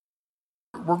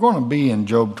we're going to be in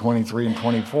Job 23 and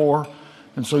 24,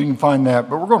 and so you can find that.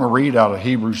 But we're going to read out of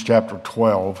Hebrews chapter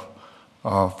 12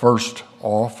 first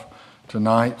off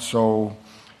tonight. So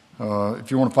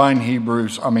if you want to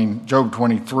find Job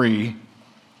 23,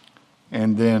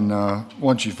 and then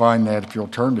once you find that, if you'll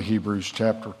turn to Hebrews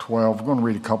chapter 12, we're going to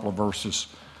read a couple of verses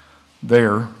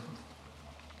there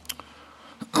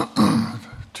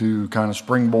to kind of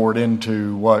springboard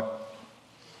into what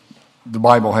the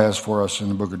Bible has for us in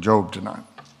the book of Job tonight.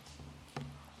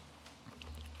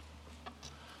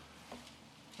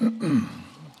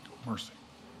 Mercy.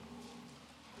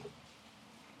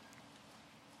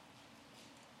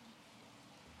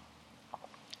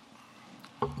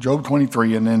 Job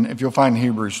 23, and then if you'll find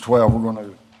Hebrews 12, we're going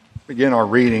to begin our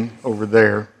reading over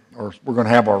there, or we're going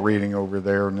to have our reading over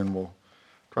there, and then we'll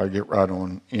try to get right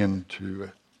on into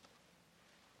it.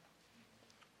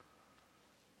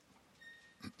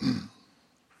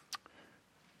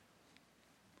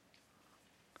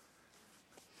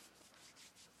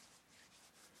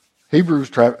 Hebrews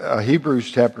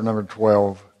chapter number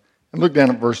 12, and look down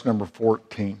at verse number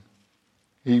 14.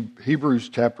 Hebrews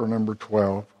chapter number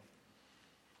 12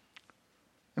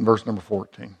 and verse number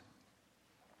 14.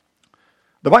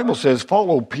 The Bible says,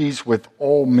 "Follow peace with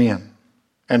all men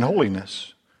and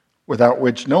holiness, without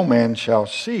which no man shall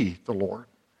see the Lord,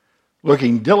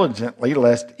 looking diligently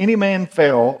lest any man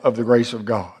fail of the grace of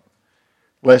God,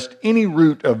 lest any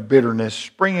root of bitterness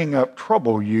springing up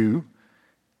trouble you,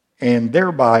 and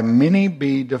thereby many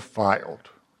be defiled."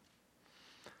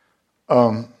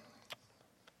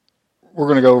 We're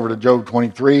going to go over to Job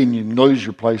 23, and you can lose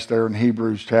your place there in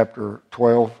Hebrews chapter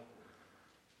 12.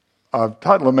 I've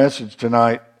titled a message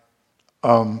tonight,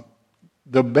 "The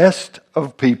Best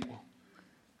of People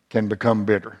Can Become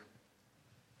Bitter."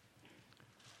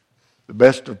 The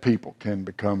best of people can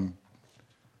become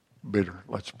bitter.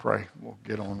 Let's pray. We'll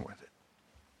get on with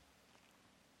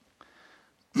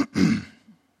it.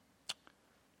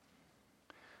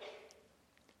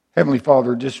 Heavenly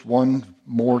Father, just one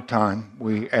more time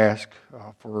we ask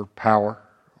for power,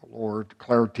 Lord,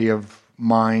 clarity of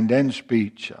mind and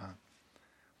speech.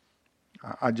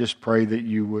 I just pray that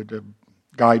you would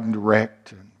guide and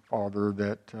direct, and Father,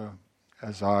 that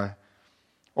as I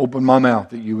open my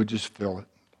mouth, that you would just fill it,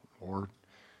 Lord,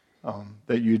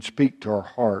 that you'd speak to our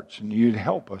hearts and you'd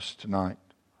help us tonight,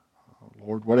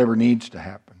 Lord, whatever needs to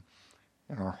happen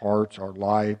in our hearts, our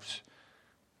lives.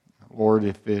 Lord,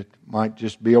 if it might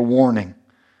just be a warning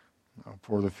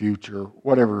for the future,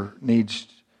 whatever needs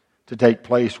to take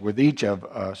place with each of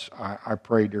us, I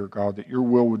pray, dear God, that your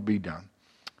will would be done.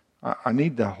 I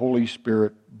need the Holy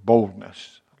Spirit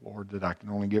boldness, Lord, that I can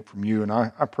only get from you, and I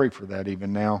pray for that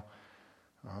even now,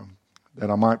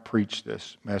 that I might preach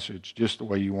this message just the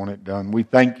way you want it done. We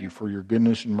thank you for your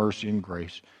goodness and mercy and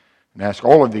grace, and ask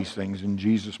all of these things in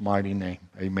Jesus' mighty name.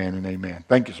 Amen and amen.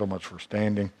 Thank you so much for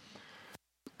standing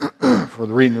for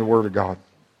the reading of the Word of God.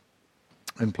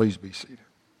 And please be seated.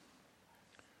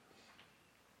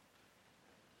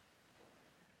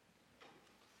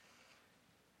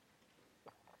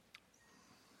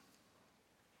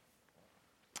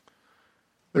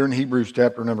 There in Hebrews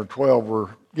chapter number 12, we're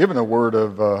given a word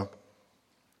of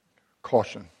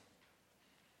caution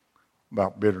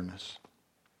about bitterness.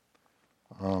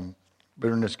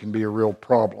 Bitterness can be a real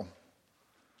problem,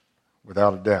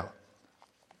 without a doubt.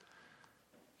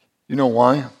 You know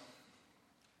why?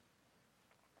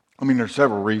 There's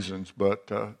several reasons, but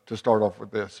to start off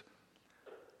with this.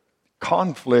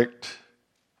 Conflict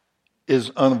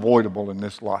is unavoidable in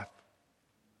this life.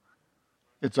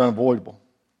 It's unavoidable.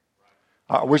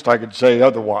 I wished I could say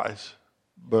otherwise,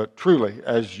 but truly,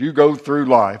 as you go through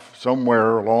life,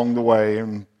 somewhere along the way,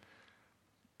 and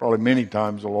probably many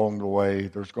times along the way,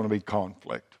 there's going to be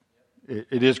conflict.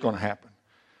 It is going to happen.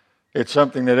 It's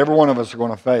something that every one of us are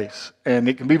going to face, and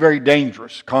it can be very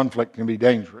dangerous. Conflict can be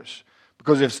dangerous,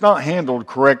 because if it's not handled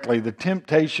correctly,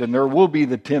 there will be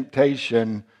the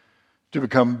temptation to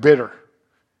become bitter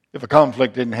if a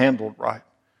conflict isn't handled right.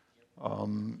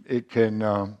 It can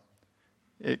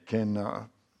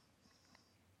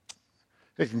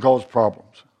cause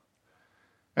problems.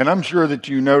 And I'm sure that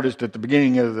you noticed at the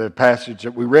beginning of the passage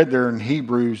that we read there in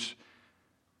Hebrews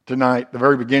tonight, the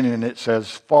very beginning, it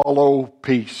says, "Follow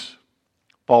peace."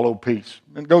 Follow peace.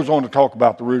 It goes on to talk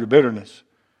about the root of bitterness.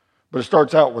 But it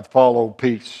starts out with follow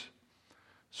peace.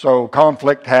 So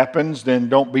conflict happens, then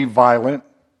don't be violent.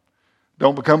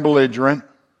 Don't become belligerent.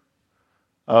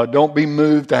 Don't be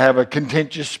moved to have a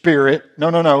contentious spirit.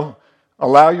 No.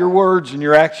 Allow your words and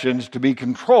your actions to be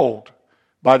controlled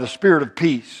by the spirit of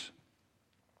peace.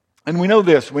 And we know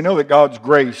this. We know that God's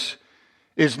grace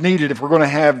is needed if we're going to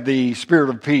have the spirit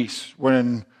of peace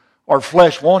when our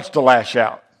flesh wants to lash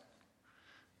out.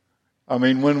 I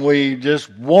mean, when we just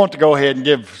want to go ahead and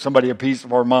give somebody a piece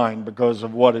of our mind because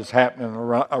of what is happening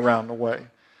around the way.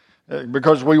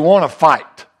 Because we want to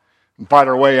fight and fight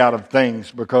our way out of things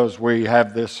because we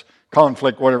have this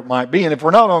conflict, whatever it might be. And if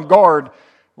we're not on guard,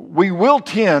 we will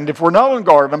tend, if we're not on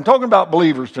guard, I'm talking about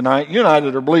believers tonight, you and I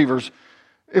that are believers,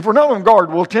 if we're not on guard,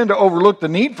 we'll tend to overlook the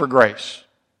need for grace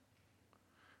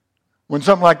when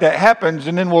something like that happens,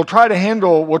 and then we'll try to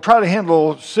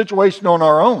handle a situation on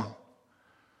our own.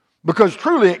 Because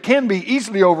truly it can be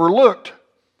easily overlooked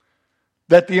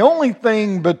that the only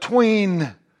thing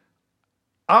between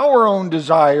our own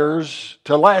desires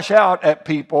to lash out at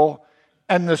people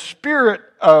and the spirit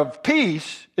of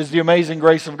peace is the amazing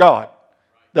grace of God.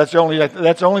 That's the only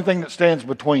thing that stands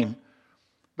between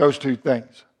those two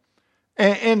things.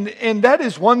 And that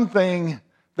is one thing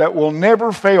that will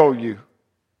never fail you.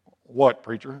 What,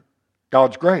 preacher?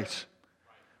 God's grace.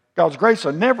 God's grace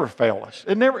will never fail us.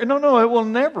 It will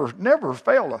never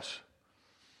fail us.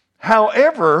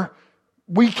 However,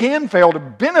 we can fail to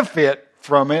benefit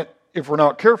from it if we're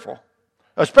not careful,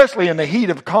 especially in the heat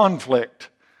of conflict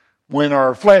when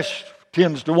our flesh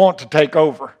tends to want to take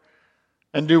over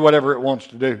and do whatever it wants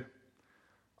to do.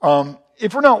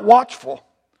 If we're not watchful,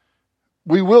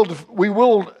 we will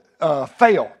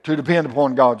fail to depend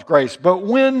upon God's grace. But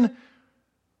when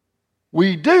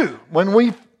we do, when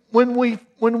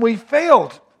we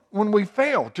fail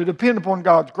to depend upon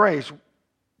God's grace,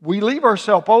 we leave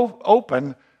ourselves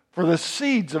open for the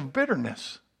seeds of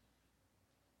bitterness.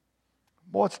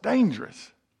 Boy, it's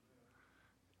dangerous.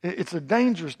 It's a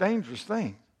dangerous, dangerous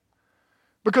thing.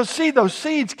 Because, see, those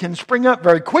seeds can spring up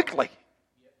very quickly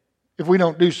if we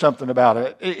don't do something about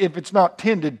it, if it's not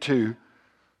tended to.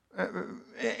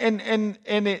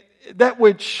 That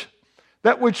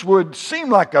which would seem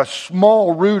like a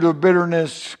small root of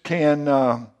bitterness can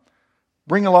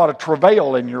bring a lot of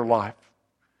travail in your life.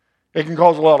 It can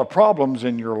cause a lot of problems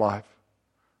in your life.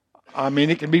 I mean,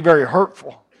 it can be very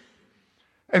hurtful.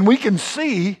 And we can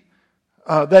see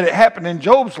that it happened in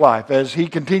Job's life as he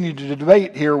continued to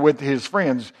debate here with his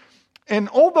friends. And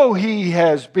although he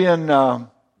has been,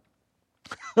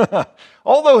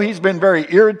 although he's been very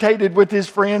irritated with his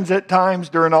friends at times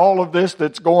during all of this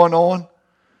that's going on,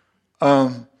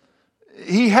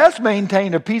 he has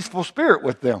maintained a peaceful spirit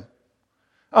with them.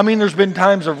 I mean, there's been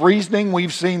times of reasoning.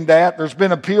 We've seen that. There's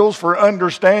been appeals for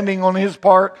understanding on his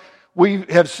part. We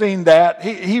have seen that.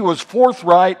 He was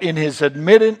forthright in his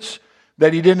admittance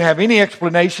that he didn't have any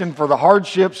explanation for the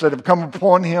hardships that have come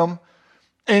upon him.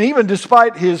 And even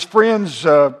despite his friends'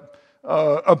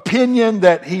 opinion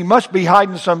that he must be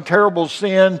hiding some terrible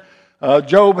sin,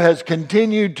 Job has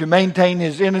continued to maintain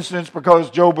his innocence because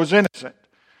Job was innocent.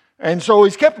 And so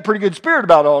he's kept a pretty good spirit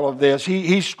about all of this.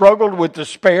 He struggled with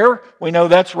despair. We know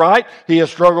that's right. He has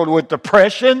struggled with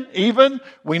depression even.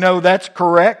 We know that's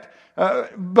correct.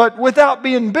 But without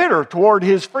being bitter toward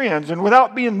his friends and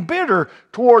without being bitter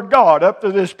toward God up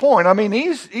to this point. I mean,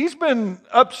 he's been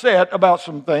upset about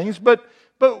some things, but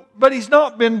he's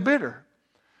not been bitter.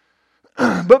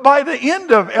 But by the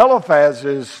end of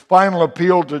Eliphaz's final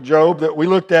appeal to Job that we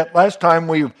looked at last time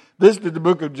we visited the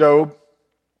book of Job,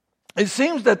 it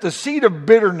seems that the seed of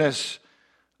bitterness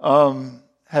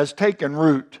has taken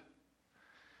root,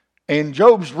 and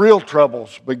Job's real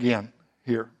troubles begin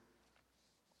here.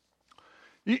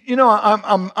 You know,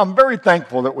 I'm very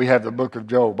thankful that we have the book of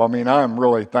Job. I mean, I'm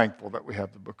really thankful that we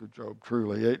have the book of Job.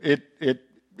 Truly,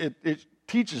 it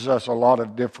teaches us a lot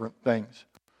of different things,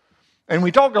 and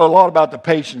we talk a lot about the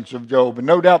patience of Job, and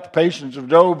no doubt the patience of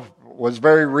Job was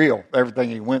very real. Everything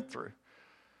he went through.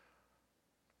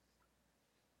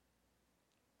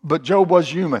 But Job was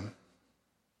human.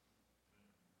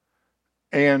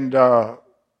 And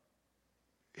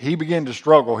he began to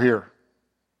struggle here.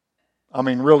 I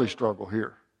mean, really struggle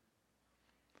here.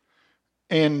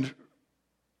 And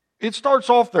it starts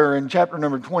off there in chapter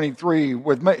number 23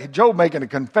 with Job making a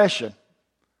confession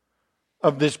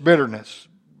of this bitterness.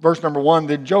 Verse number 1,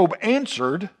 then Job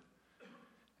answered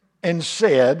and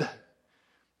said,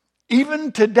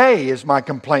 even today is my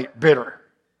complaint bitter.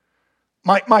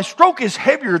 My stroke is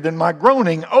heavier than my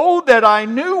groaning. Oh, that I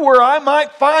knew where I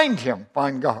might find him,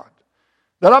 find God.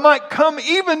 That I might come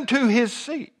even to his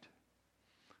seat.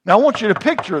 Now I want you to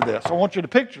picture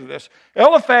this.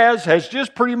 Eliphaz has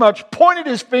just pretty much pointed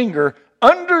his finger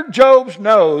under Job's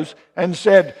nose and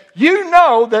said, you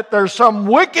know that there's some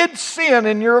wicked sin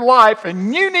in your life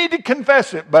and you need to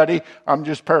confess it, buddy. I'm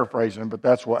just paraphrasing, but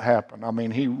that's what happened. I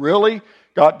mean, he really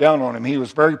got down on him. He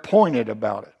was very pointed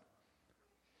about it.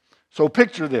 So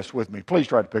picture this with me. Please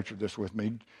try to picture this with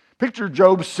me. Picture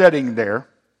Job sitting there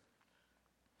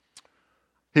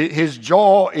His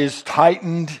jaw is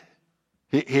tightened.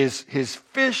 His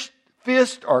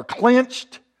fists are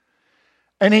clenched.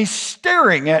 And he's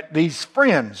staring at these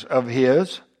friends of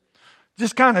his,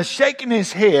 just kind of shaking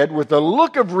his head with a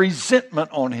look of resentment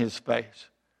on his face.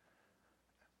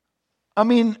 I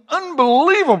mean,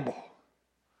 unbelievable.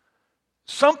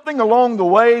 Something along the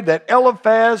way that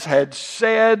Eliphaz had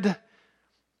said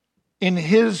in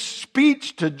his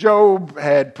speech to Job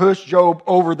had pushed Job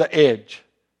over the edge.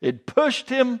 It pushed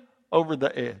him over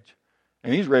the edge.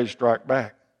 And he's ready to strike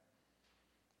back.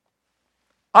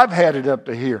 I've had it up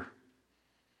to here.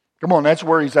 Come on, that's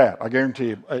where he's at. I guarantee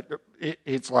you.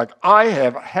 It's like I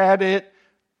have had it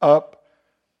up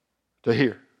to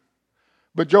here.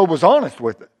 But Job was honest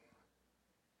with it.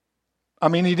 I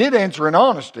mean, he did answer in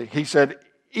honesty. He said,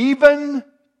 even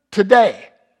today.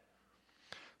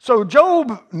 So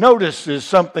Job notices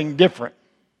something different.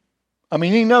 I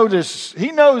mean, he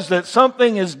knows that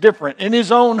something is different in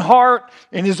his own heart,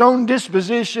 in his own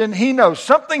disposition. He knows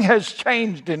something has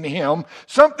changed in him,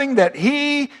 something that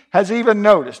he has even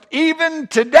noticed, even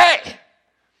today.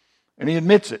 And he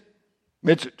admits it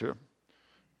to him.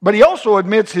 But he also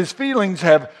admits his feelings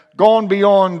have gone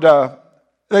beyond,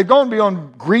 they've gone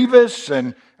beyond grievous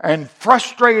and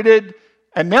frustrated,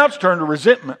 and now it's turned to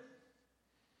resentment.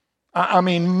 I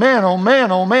mean, man, oh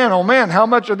man, oh man, oh man, how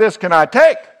much of this can I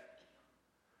take?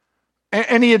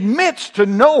 And he admits to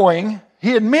knowing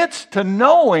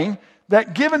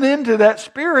that giving into that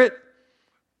spirit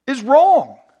is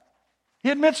wrong. He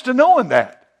admits to knowing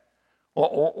that.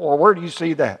 Or where do you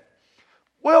see that?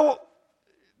 Well,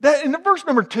 that in the verse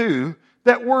number 2,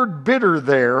 that word bitter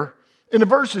there, in the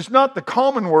verse is not the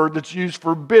common word that's used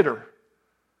for bitter.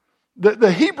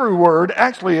 The Hebrew word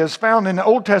actually is found in the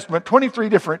Old Testament 23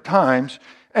 different times,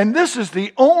 and this is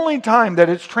the only time that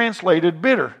it's translated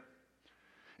bitter.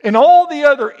 In all the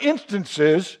other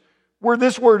instances where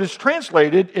this word is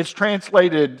translated, it's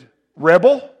translated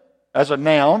rebel as a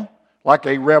noun, like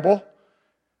a rebel,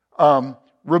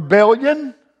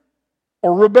 rebellion,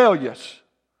 or rebellious,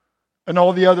 and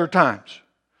all the other times.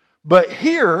 But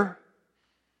here,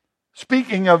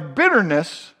 speaking of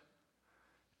bitterness,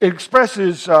 it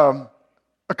expresses a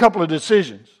couple of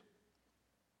decisions.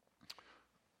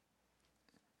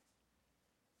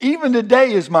 Even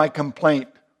today is my complaint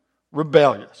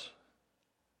rebellious.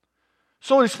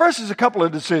 So it expresses a couple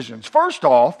of decisions. First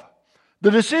off,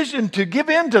 the decision to give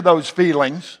in to those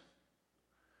feelings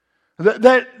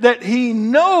that he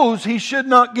knows he should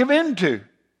not give in to.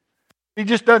 He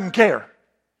just doesn't care.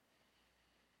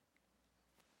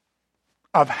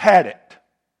 I've had it.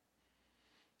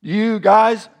 You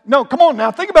guys, no, come on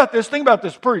now, think about this,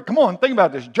 come on, think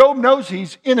about this. Job knows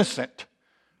he's innocent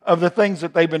of the things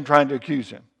that they've been trying to accuse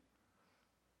him.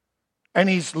 And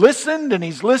he's listened, and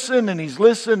he's listened, and he's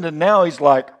listened, and now he's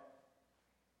like,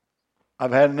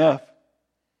 I've had enough.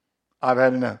 I've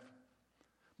had enough.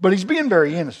 But he's being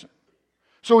very innocent.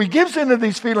 So he gives into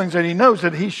these feelings that he knows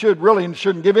that he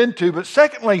shouldn't give into. But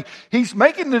secondly, he's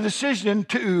making the decision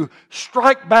to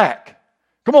strike back.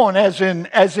 Come on, as in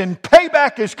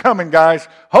payback is coming, guys.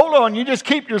 Hold on, you just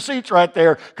keep your seats right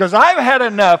there, because I've had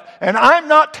enough, and I'm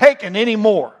not taking any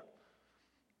more.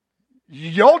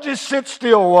 Y'all just sit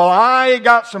still while I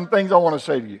got some things I want to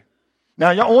say to you.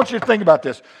 Now, I want you to think about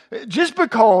this. Just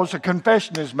because a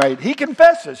confession is made, he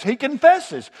confesses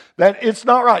that it's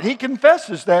not right. He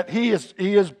confesses that he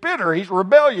is bitter, he's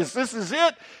rebellious. This is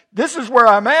it. This is where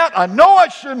I'm at. I know I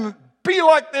shouldn't be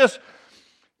like this.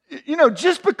 You know,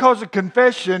 just because a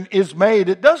confession is made,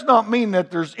 it does not mean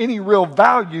that there's any real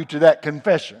value to that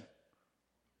confession.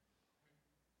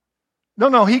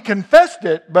 No, he confessed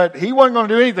it, but he wasn't going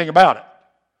to do anything about it.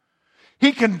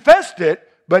 He confessed it,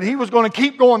 but he was going to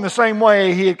keep going the same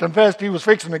way he had confessed he was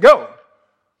fixing to go.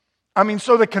 I mean,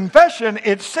 so the confession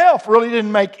itself really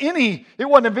didn't it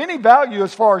wasn't of any value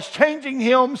as far as changing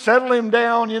him, settling him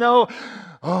down,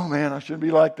 Oh man, I shouldn't be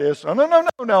like this. Oh,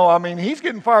 no. I mean, he's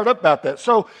getting fired up about that.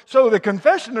 So the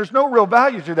confession, there's no real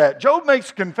value to that. Job makes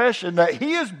a confession that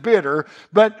he is bitter,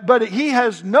 but he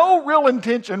has no real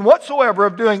intention whatsoever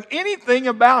of doing anything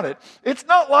about it. It's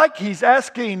not like he's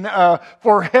asking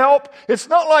for help. It's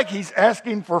not like he's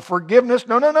asking for forgiveness.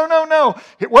 No.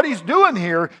 What he's doing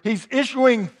here, he's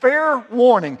issuing fair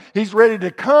warning. He's ready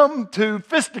to come to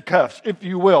fisticuffs, if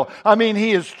you will. I mean,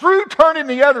 he is through turning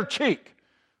the other cheek.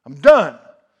 I'm done.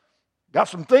 Got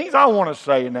some things I want to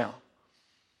say now.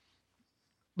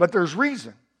 But there's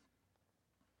reason.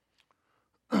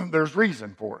 There's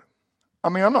reason for it. I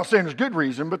mean, I'm not saying there's good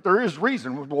reason, but there is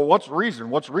reason. Well, what's the reason?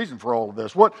 What's the reason for all of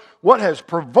this? What has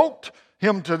provoked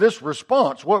him to this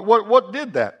response? What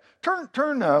did that?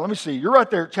 Let me see. You're right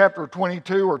there at chapter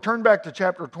 22, or turn back to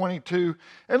chapter 22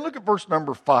 and look at verse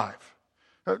number 5.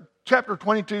 Chapter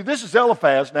 22, this is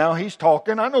Eliphaz now. He's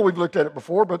talking. I know we've looked at it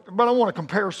before, but I want to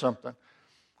compare something.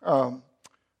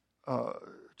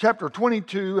 Chapter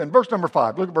 22 and verse number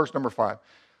 5. Look at verse number 5.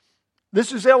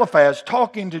 This is Eliphaz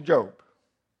talking to Job.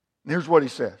 And here's what he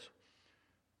says.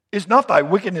 Is not thy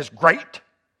wickedness great,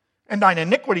 and thine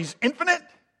iniquities infinite?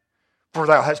 For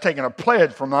thou hast taken a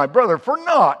pledge from thy brother for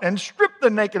naught, and stripped the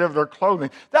naked of their clothing.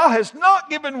 Thou hast not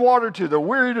given water to the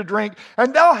weary to drink,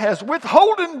 and thou hast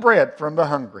withholden bread from the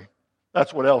hungry.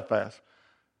 That's what Eliphaz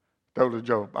told to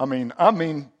Job. I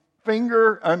mean,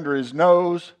 finger under his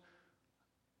nose,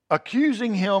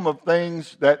 accusing him of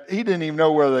things that he didn't even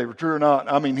know whether they were true or not.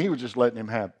 I mean, he was just letting him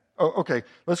have it. Oh, okay,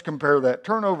 let's compare that.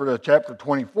 Turn over to chapter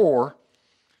 24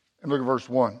 and look at verse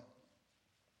 1.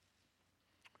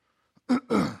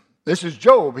 This is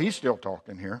Job. He's still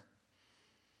talking here.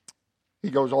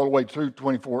 He goes all the way through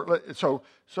 24. So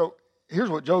here's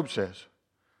what Job says.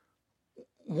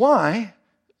 Why,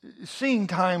 seeing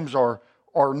times are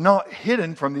not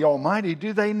hidden from the Almighty,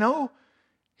 do they know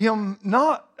him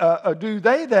not? Do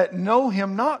they that know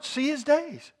him not see his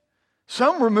days?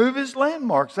 Some remove his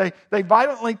landmarks. They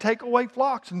violently take away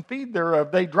flocks and feed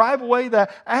thereof. They drive away the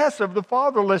ass of the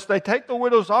fatherless. They take the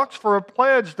widow's ox for a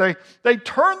pledge. They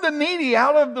turn the needy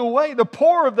out of the way. The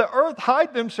poor of the earth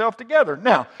hide themselves together.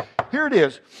 Now, here it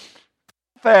is.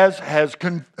 Eliphaz has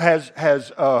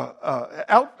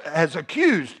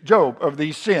accused Job of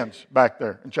these sins back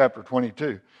there in chapter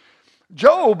 22.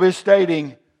 Job is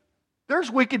stating,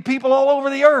 there's wicked people all over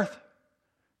the earth.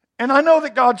 And I know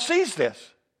that God sees this.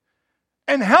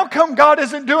 And how come God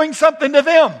isn't doing something to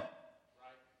them?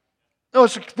 No,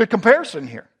 it's the comparison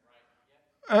here.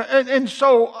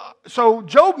 So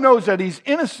Job knows that he's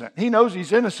innocent. He knows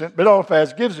he's innocent, but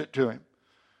Eliphaz gives it to him.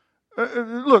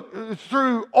 Look,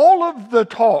 through all of the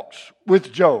talks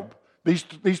with Job, these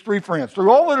three friends,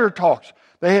 through all of their talks,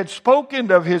 they had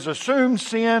spoken of his assumed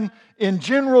sin in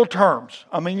general terms.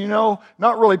 I mean,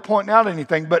 not really pointing out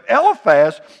anything. But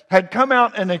Eliphaz had come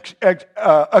out and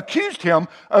accused him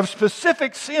of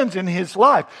specific sins in his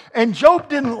life. And Job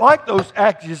didn't like those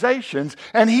accusations.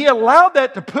 And he allowed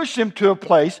that to push him to a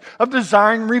place of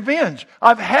desiring revenge.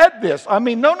 I've had this. I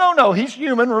mean, no. He's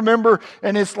human, remember?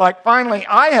 And it's like, finally,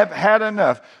 I have had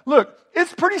enough. Look,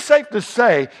 it's pretty safe to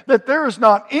say that there is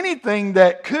not anything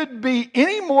that could be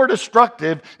any more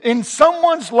destructive in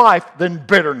someone's life than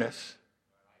bitterness.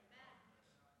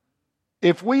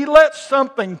 If we let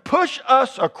something push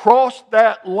us across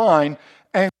that line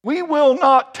and we will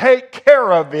not take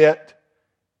care of it,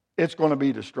 it's going to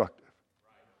be destructive.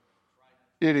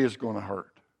 It is going to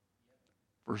hurt.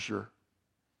 For sure.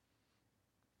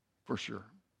 For sure.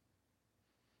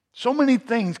 So many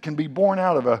things can be born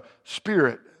out of a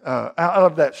spirit. Out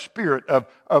of that spirit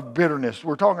of bitterness.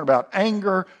 We're talking about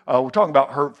anger. We're talking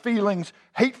about hurt feelings,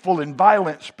 hateful and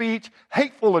violent speech,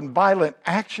 hateful and violent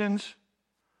actions.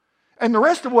 And the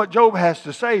rest of what Job has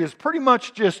to say is pretty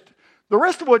much just, the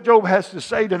rest of what Job has to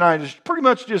say tonight is pretty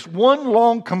much just one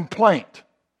long complaint.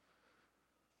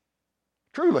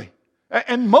 Truly.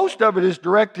 And most of it is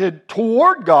directed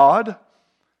toward God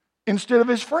instead of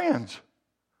his friends.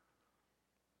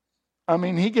 I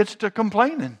mean, he gets to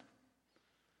complaining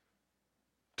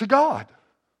to God.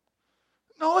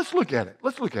 No, let's look at it.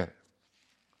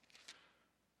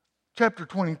 Chapter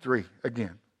 23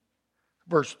 again,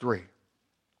 verse 3.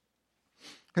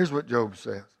 Here's what Job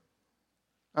says.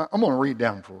 I'm going to read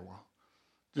down for a while,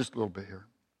 just a little bit here.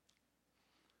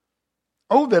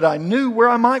 Oh, that I knew where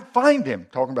I might find him,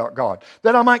 talking about God,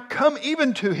 that I might come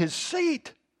even to his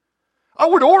seat. I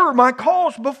would order my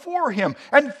cause before him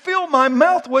and fill my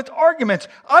mouth with arguments.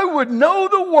 I would know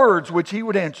the words which he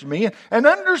would answer me and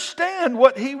understand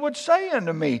what he would say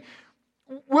unto me.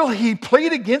 Will he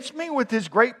plead against me with his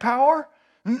great power?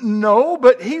 No,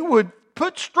 but he would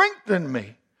put strength in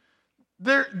me.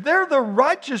 There the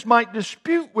righteous might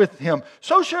dispute with him.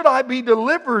 So should I be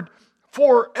delivered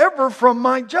forever from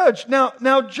my judge.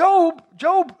 Now Job,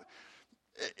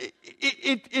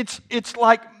 it's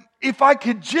like, if I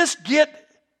could just get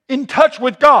in touch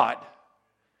with God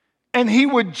and he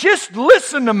would just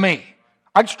listen to me,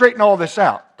 I'd straighten all this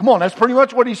out. Come on, that's pretty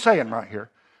much what he's saying right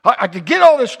here. I could get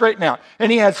all this straightened out.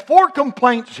 And he has 4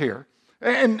 complaints here.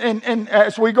 And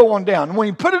as we go on down, when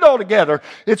you put it all together,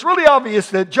 it's really obvious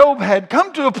that Job had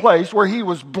come to a place where he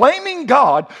was blaming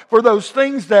God for those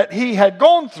things that he had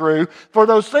gone through, for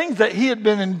those things that he had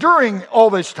been enduring all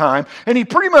this time. And he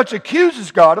pretty much accuses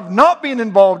God of not being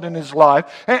involved in his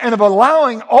life and of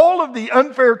allowing all of the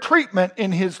unfair treatment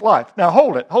in his life. Now,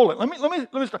 hold it. Let me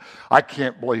start. I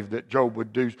can't believe that Job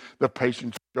would do the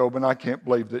patience of Job, and I can't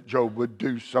believe that Job would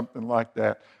do something like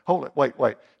that. Hold it.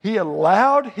 Wait. He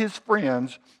allowed his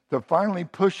friends to finally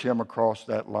push him across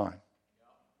that line.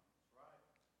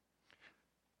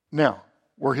 Now,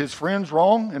 were his friends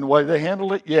wrong in the way they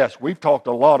handled it? Yes, we've talked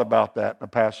a lot about that in the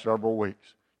past several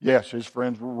weeks. Yes, his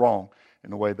friends were wrong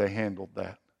in the way they handled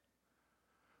that.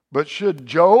 But should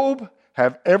Job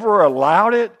have ever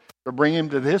allowed it to bring him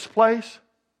to this place?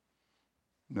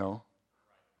 No.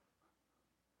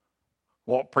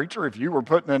 Well, preacher, if you were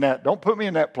putting in that, don't put me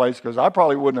in that place, because I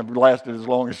probably wouldn't have lasted as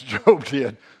long as Job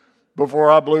did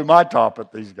before I blew my top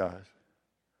at these guys.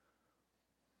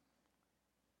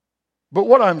 But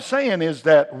what I'm saying is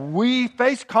that we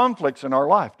face conflicts in our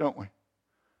life, don't we?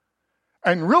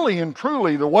 And really and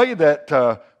truly, the way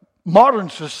that modern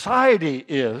society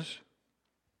is,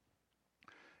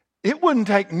 it wouldn't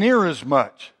take near as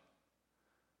much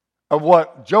of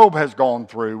what Job has gone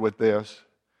through with this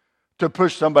to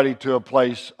push somebody to a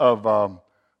place of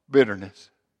bitterness.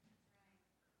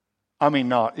 I mean,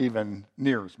 not even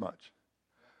near as much.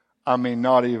 I mean,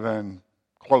 not even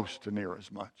close to near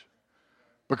as much.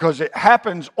 Because it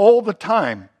happens all the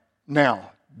time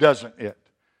now, doesn't it?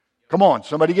 Come on,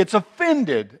 somebody gets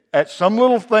offended at some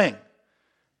little thing.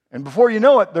 And before you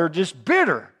know it, they're just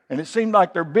bitter. And it seems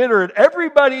like they're bitter at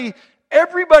everybody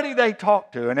they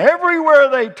talk to, and everywhere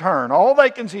they turn, all they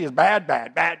can see is bad.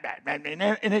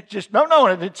 And it's just, no,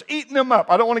 it's eating them up.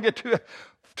 I don't want to get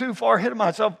too far ahead of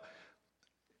myself.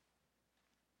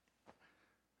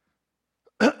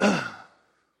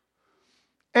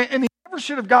 And he never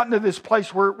should have gotten to this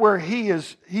place where he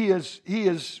is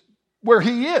where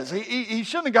he is. He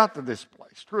shouldn't have got to this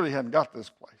place. Truly hadn't got to this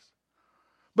place.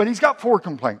 But he's got 4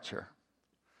 complaints here.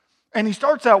 And he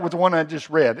starts out with the one I just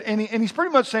read. And he's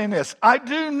pretty much saying this: I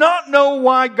do not know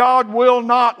why God will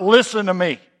not listen to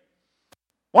me.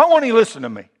 Why won't he listen to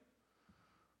me?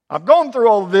 I've gone through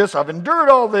all of this. I've endured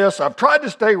all this. I've tried to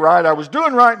stay right. I was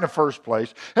doing right in the first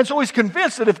place. And so he's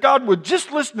convinced that if God would just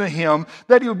listen to him,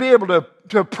 that he would be able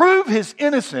to prove his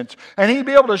innocence. And he'd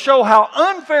be able to show how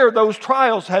unfair those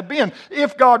trials had been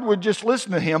if God would just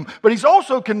listen to him. But he's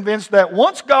also convinced that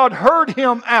once God heard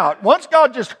him out, once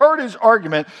God just heard his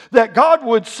argument, that God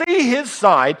would see his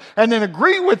side and then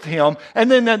agree with him,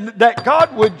 and then that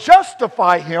God would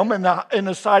justify him in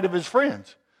the sight of his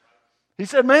friends. He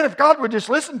said, man, if God would just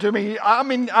listen to me, I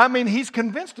mean, he's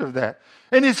convinced of that.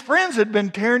 And his friends had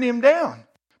been tearing him down.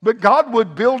 But God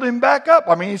would build him back up.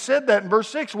 I mean, he said that in verse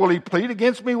 6. Will he plead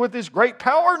against me with his great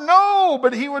power? No,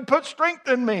 but he would put strength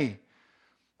in me.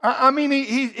 I mean,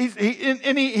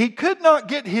 he could not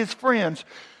get his friends.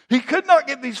 He could not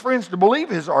get these friends to believe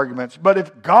his arguments. But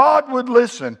if God would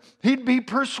listen, he'd be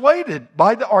persuaded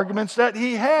by the arguments that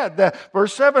he had.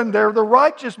 Verse 7 there, the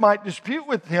righteous might dispute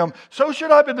with him. So should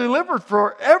I be delivered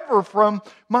forever from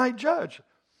my judge.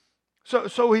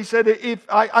 So he said, if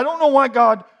I don't know why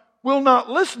God will not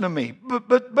listen to me.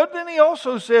 But then he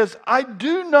also says, I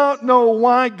do not know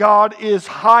why God is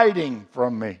hiding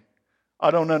from me.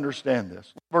 I don't understand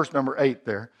this. Verse number 8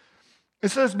 there.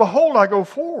 It says, behold, I go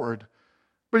forward,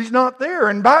 but he's not there,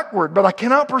 and backward, but I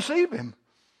cannot perceive him.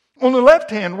 On the left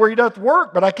hand where he doth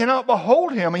work, but I cannot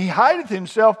behold him. He hideth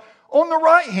himself on the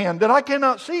right hand, that I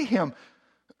cannot see him.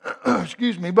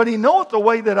 Excuse me, but he knoweth the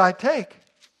way that I take.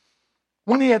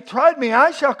 When he hath tried me,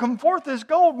 I shall come forth as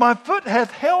gold. My foot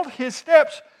hath held his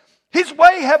steps. His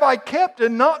way have I kept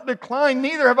and not declined,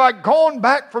 neither have I gone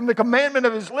back from the commandment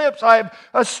of his lips. I have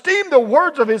esteemed the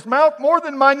words of his mouth more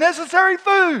than my necessary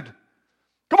food.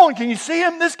 Come on, can you see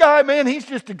him? This guy, man, he's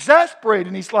just exasperated.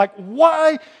 And he's like,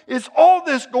 why is all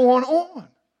this going on?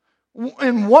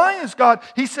 And why is God?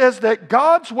 He says that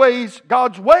God's ways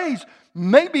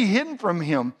may be hidden from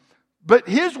him, but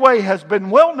his way has been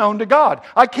well known to God.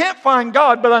 I can't find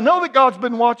God, but I know that God's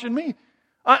been watching me.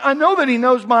 I know that he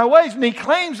knows my ways, and he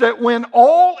claims that when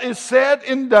all is said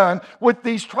and done with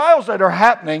these trials that are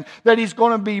happening, that he's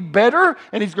going to be better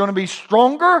and he's going to be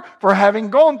stronger for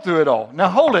having gone through it all. Now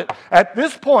hold it. At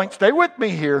this point, stay with me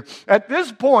here. At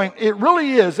this point, it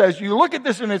really is, as you look at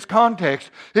this in its context,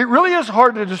 it really is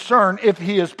hard to discern if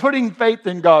he is putting faith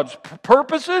in God's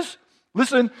purposes.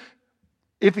 Listen,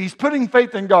 if he's putting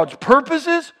faith in God's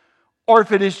purposes, or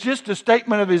if it is just a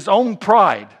statement of his own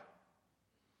pride.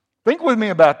 Think with me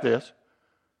about this.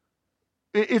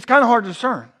 It's kind of hard to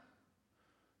discern.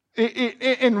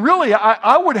 And really,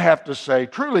 I would have to say,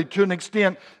 truly, to an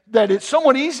extent, that it's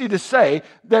somewhat easy to say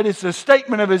that it's a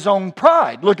statement of his own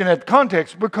pride, looking at the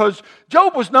context, because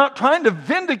Job was not trying to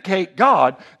vindicate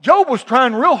God. Job was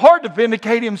trying real hard to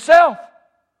vindicate himself.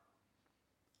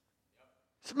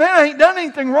 He said, man, I ain't done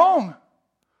anything wrong.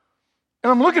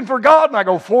 And I'm looking for God, and I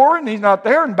go forward, and He's not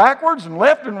there, and backwards, and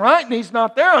left and right, and He's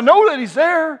not there. I know that He's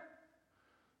there.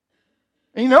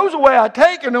 He knows the way I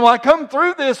take, and when I come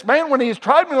through this, man, when He has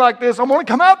tried me like this, I'm going to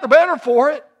come out the better for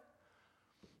it.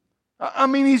 I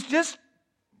mean, he's just,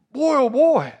 boy, oh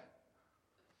boy.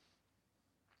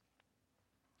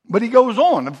 But he goes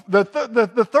on.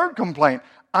 The third complaint,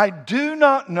 I do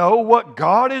not know what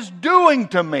God is doing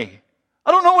to me.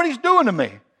 I don't know what He's doing to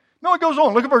me. No, it goes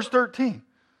on. Look at verse 13.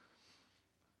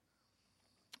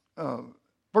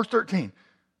 Verse 13.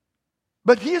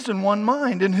 But He is in one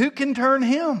mind, and who can turn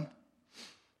Him?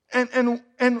 And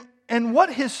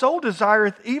what His soul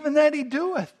desireth, even that He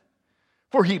doeth.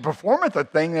 For He performeth a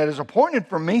thing that is appointed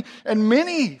for me, and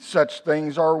many such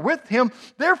things are with Him.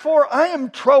 Therefore I am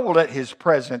troubled at His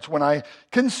presence when I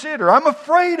consider. I'm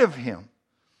afraid of Him.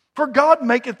 For God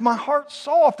maketh my heart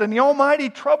soft, and the Almighty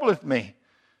troubleth me.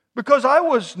 Because I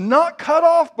was not cut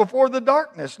off before the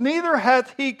darkness, neither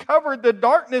hath He covered the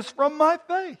darkness from my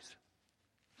face.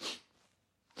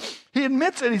 He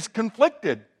admits that he's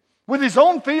conflicted with his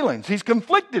own feelings. He's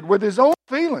conflicted with his own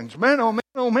feelings. Man, oh man,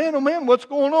 oh man, oh man, what's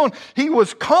going on? He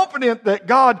was confident that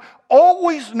God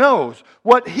always knows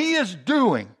what He is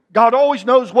doing. God always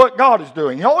knows what God is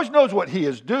doing. He always knows what He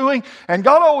is doing, and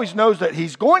God always knows that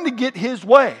He's going to get His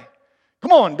way.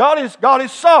 Come on, God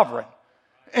is sovereign,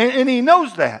 and He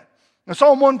knows that. Now,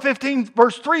 Psalm 115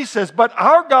 verse 3 says, but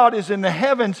our God is in the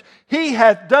heavens. He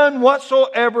hath done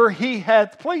whatsoever He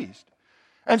hath pleased.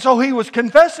 And so he was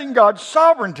confessing God's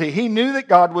sovereignty. He knew that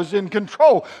God was in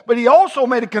control. But he also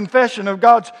made a confession of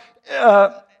God's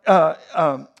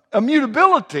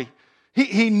immutability.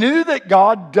 He knew that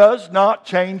God does not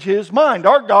change His mind.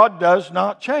 Our God does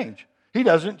not change. He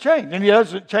doesn't change. And He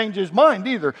doesn't change His mind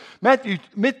either.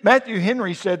 Matthew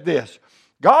Henry said this,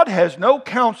 God has no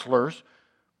counselors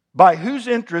by whose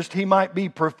interest He might be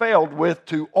prevailed with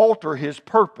to alter His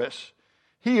purpose.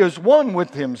 He is one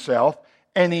with Himself,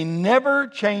 and He never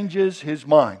changes His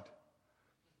mind.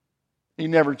 He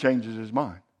never changes His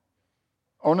mind.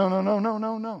 Oh,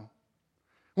 no.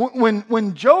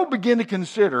 When Job began to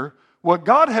consider what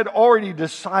God had already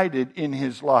decided in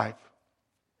his life,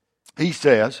 he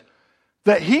says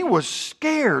that he was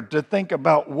scared to think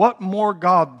about what more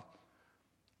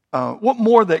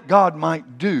that God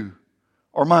might do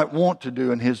or might want to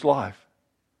do in his life.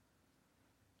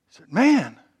 He said,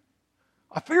 man,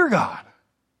 I fear God.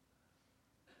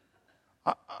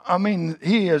 I mean,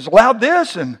 He has allowed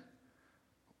this, and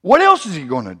what else is He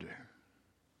going to do?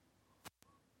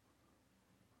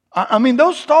 I mean,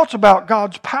 those thoughts about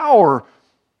God's power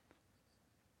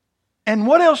and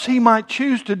what else He might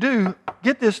choose to do,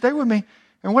 get this, stay with me,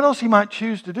 and what else He might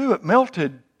choose to do, it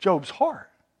melted Job's heart.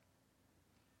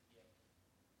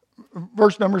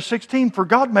 Verse number 16, for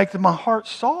God maketh my heart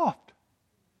soft.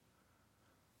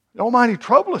 The Almighty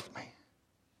troubleth me.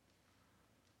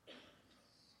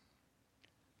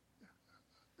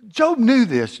 Job knew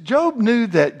this. Job knew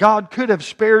that God could have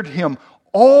spared him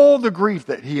all the grief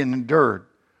that he endured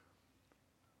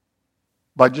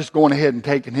by just going ahead and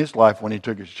taking his life when He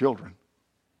took his children.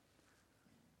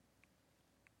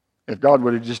 If God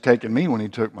would have just taken me when He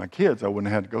took my kids, I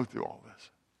wouldn't have had to go through all this.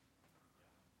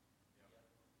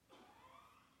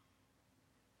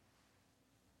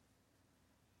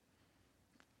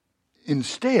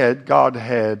 Instead, God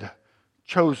had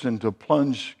chosen to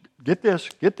plunge. Get this,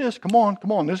 come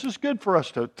on, this is good for us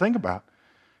to think about.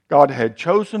 God had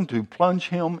chosen to plunge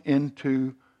him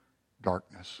into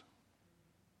darkness.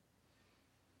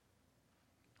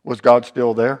 Was God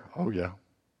still there? Oh yeah.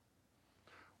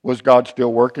 Was God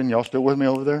still working? Y'all still with me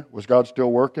over there? Was God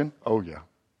still working? Oh yeah.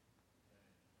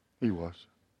 He was.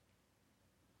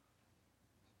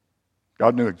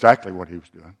 God knew exactly what He was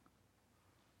doing.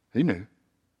 He knew.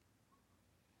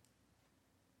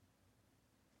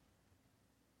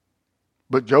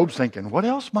 But Job's thinking, what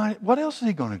else is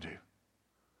He going to do?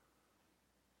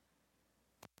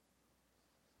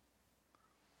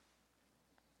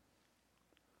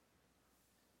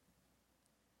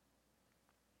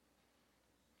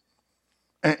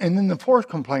 And then the fourth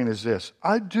complaint is this.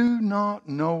 I do not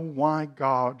know why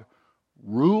God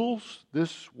rules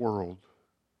this world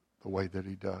the way that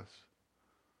He does.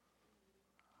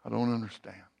 I don't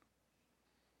understand.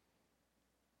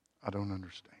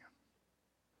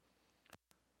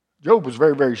 Job was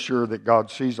very, very sure that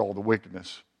God sees all the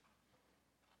wickedness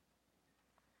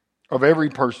of every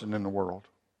person in the world.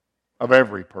 Of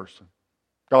every person.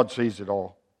 God sees it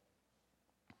all.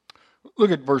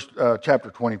 Look at chapter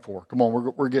 24. Come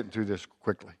on, we're getting through this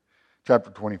quickly.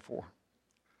 Chapter 24.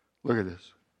 Look at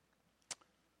this.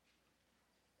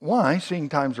 Why, seeing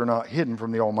times are not hidden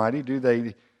from the Almighty, do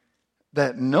they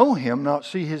that know Him not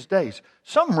see His days?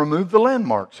 Some remove the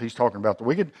landmarks. He's talking about the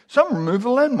wicked. Some remove the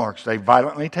landmarks. They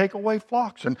violently take away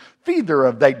flocks and feed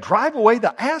thereof. They drive away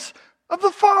the ass of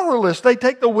the fatherless. They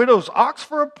take the widow's ox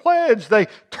for a pledge. They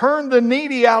turn the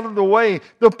needy out of the way.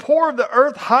 The poor of the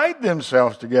earth hide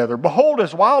themselves together. Behold,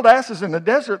 as wild asses in the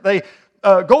desert,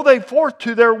 go they forth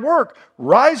to their work.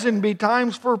 Rise and be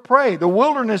times for prey. The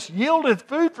wilderness yieldeth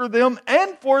food for them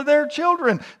and for their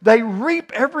children. They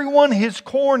reap everyone his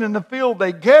corn in the field.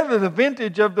 They gather the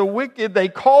vintage of the wicked. They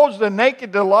cause the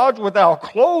naked to lodge without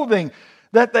clothing,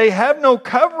 that they have no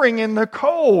covering in the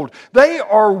cold. They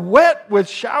are wet with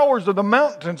showers of the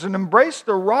mountains and embrace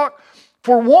the rock.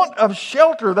 For want of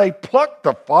shelter, they pluck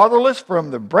the fatherless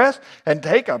from the breast and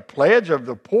take a pledge of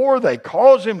the poor. They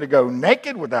cause him to go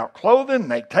naked without clothing.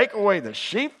 They take away the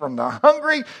sheep from the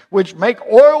hungry, which make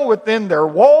oil within their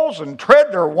walls and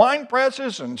tread their wine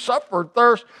presses and suffer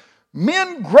thirst.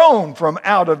 Men groan from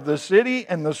out of the city,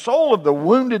 and the soul of the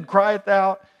wounded crieth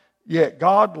out. Yet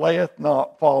God layeth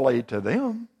not folly to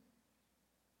them.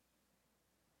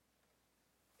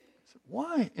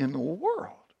 Why in the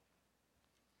world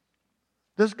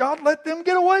does God let them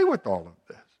get away with all of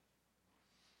this?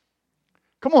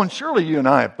 Come on, surely you and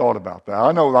I have thought about that.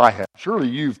 I know I have. Surely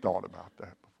you've thought about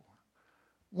that before.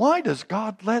 Why does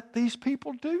God let these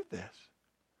people do this?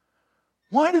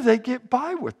 Why do they get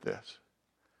by with this?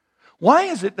 Why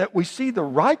is it that we see the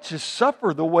righteous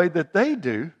suffer the way that they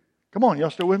do? Come on, y'all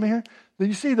still with me here? Do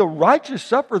you see the righteous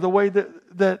suffer the way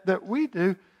that we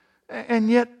do, and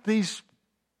yet these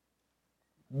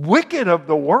wicked of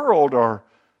the world are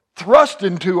thrust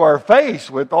into our face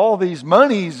with all these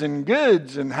monies and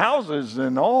goods and houses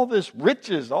and all this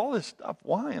riches, all this stuff?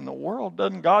 Why in the world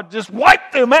doesn't God just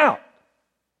wipe them out?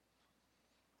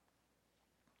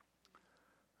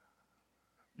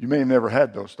 You may have never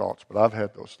had those thoughts, but I've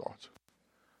had those thoughts.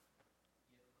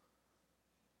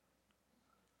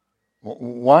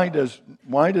 Why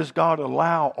does God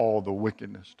allow all the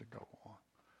wickedness to go on?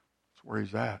 That's where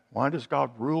He's at. Why does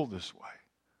God rule this way?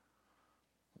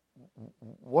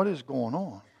 What is going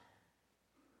on?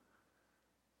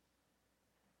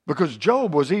 Because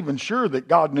Job was even sure that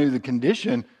God knew the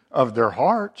condition of their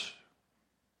hearts.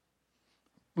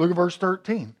 Look at verse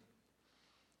 13.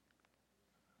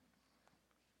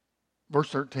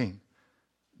 Verse 13.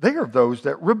 They are those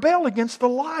that rebel against the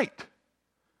light.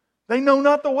 They know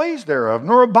not the ways thereof,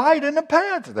 nor abide in the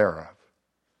paths thereof.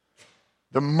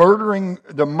 The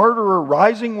murderer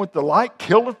rising with the light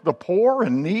killeth the poor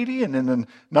and needy, and in the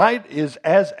night is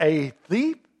as a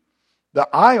thief. The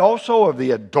eye also of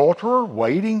the adulterer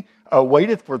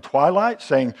waiteth for twilight,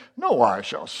 saying, no eye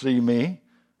shall see me,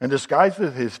 and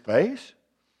disguiseth his face.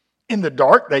 In the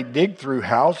dark they dig through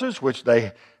houses which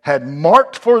they had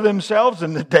marked for themselves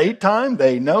in the daytime.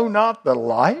 They know not the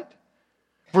light.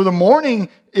 For the morning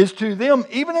is to them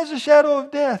even as a shadow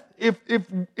of death.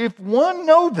 If one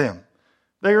know them,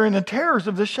 they are in the terrors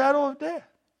of the shadow of death.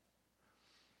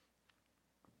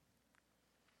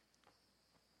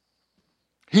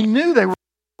 He knew they were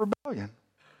in rebellion.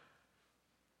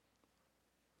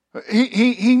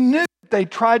 He knew that they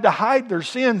tried to hide their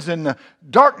sins in the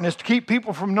darkness to keep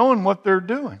people from knowing what they're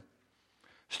doing.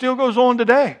 Still goes on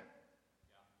today.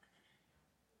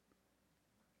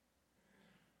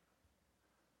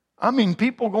 I mean,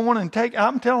 people going and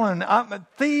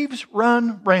thieves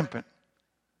run rampant.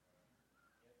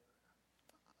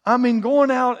 I mean,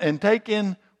 going out and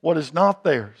taking what is not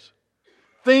theirs.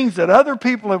 Things that other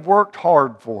people have worked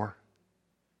hard for.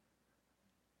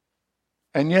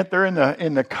 And yet they're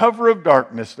in the cover of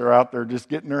darkness. They're out there just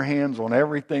getting their hands on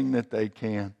everything that they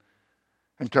can.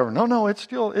 And covering. No, it's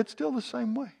still the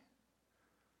same way.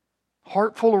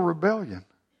 Heart full of rebellion.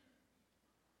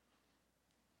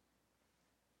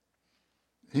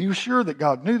 He was sure that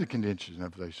God knew the conditions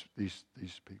of these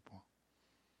people.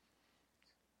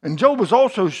 And Job was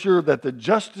also sure that the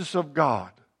justice of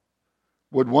God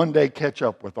would one day catch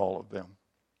up with all of them.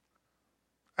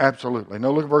 Absolutely. Now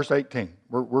look at verse 18.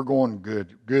 We're going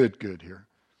good here.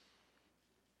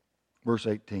 Verse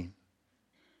 18.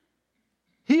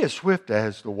 He is swift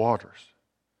as the waters.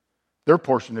 Their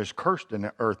portion is cursed in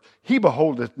the earth. He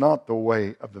beholdeth not the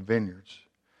way of the vineyards.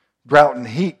 Drought and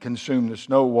heat consume the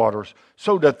snow waters.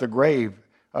 So doth the grave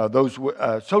those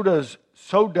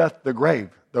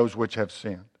which have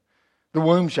sinned. The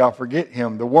womb shall forget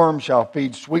him. The worm shall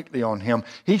feed sweetly on him.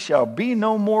 He shall be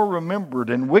no more remembered,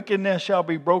 and wickedness shall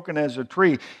be broken as a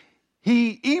tree.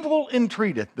 He evil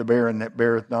entreateth the barren that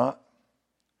beareth not,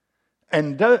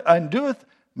 and doeth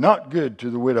not good to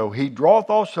the widow. He draweth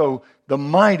also the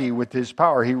mighty with his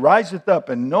power. He riseth up,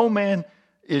 and no man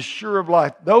is sure of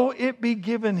life. Though it be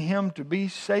given him to be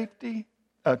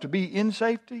in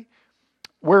safety,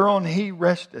 whereon he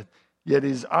resteth, yet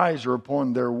his eyes are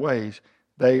upon their ways.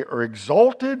 They are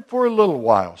exalted for a little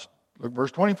while. Look,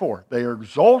 verse 24. They are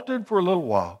exalted for a little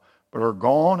while, but are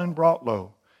gone and brought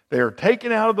low. They are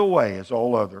taken out of the way as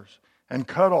all others, and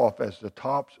cut off as the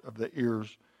tops of the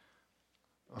ears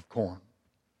of corn.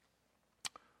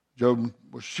 Job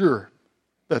was sure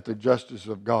that the justice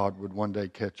of God would one day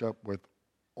catch up with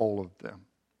all of them.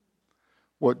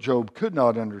 What Job could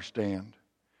not understand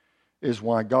is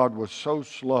why God was so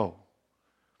slow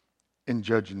in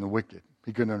judging the wicked.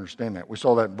 He couldn't understand that. We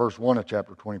saw that in verse 1 of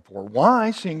chapter 24.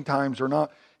 Why, seeing times are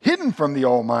not hidden from the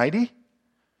Almighty,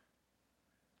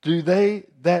 do they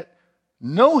that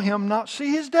know him not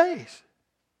see his days?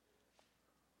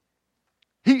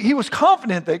 He was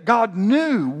confident that God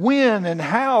knew when and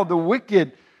how the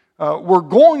wicked were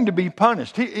going to be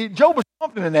punished. Job was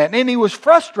confident in that, and he was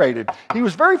frustrated. He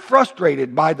was very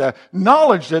frustrated by the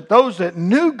knowledge that those that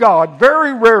knew God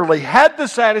very rarely had the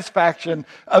satisfaction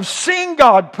of seeing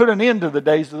God put an end to the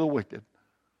days of the wicked.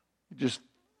 Just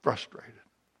frustrated.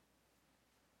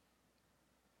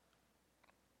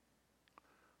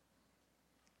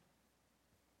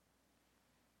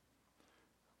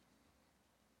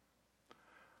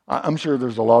 I'm sure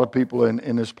there's a lot of people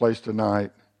in this place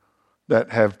tonight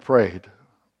that have prayed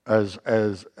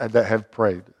that have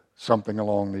prayed something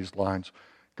along these lines.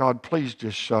 God, please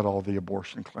just shut all the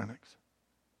abortion clinics.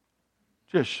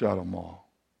 Just shut them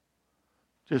all.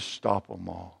 Just stop them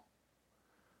all.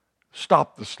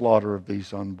 Stop the slaughter of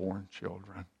these unborn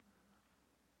children.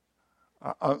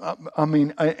 I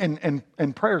mean,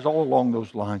 and prayers all along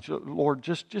those lines. Lord,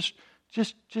 just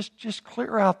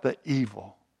clear out the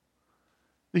evil.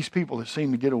 These people that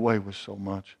seem to get away with so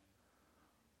much.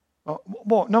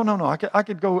 Well, no. I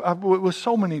could go with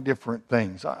so many different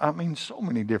things. I mean, so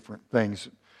many different things.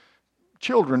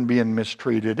 Children being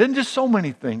mistreated, and just so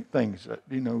many things that,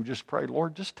 just pray,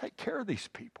 Lord, just take care of these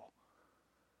people.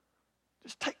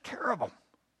 Just take care of them.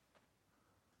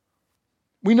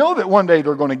 We know that one day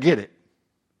they're going to get it.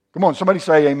 Come on, somebody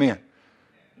say amen.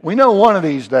 We know one of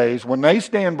these days, when they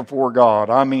stand before God,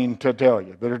 I mean to tell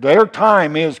you, that their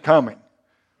time is coming.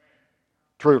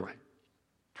 Truly.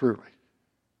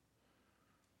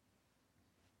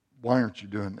 Why aren't you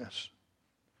doing this?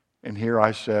 And here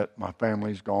I sit, my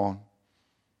family's gone,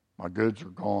 my goods are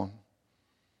gone,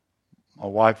 my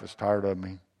wife is tired of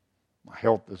me, my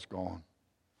health is gone.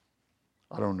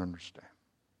 I don't understand.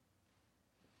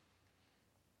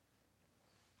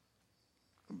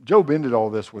 Job ended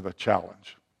all this with a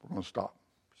challenge. We're going to stop.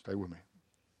 Stay with me.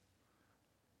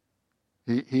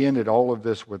 He ended all of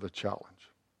this with a challenge.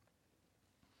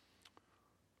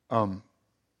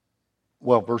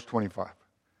 Verse 25.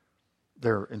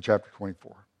 There in chapter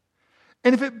 24.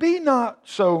 And if it be not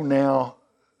so now,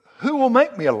 who will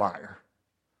make me a liar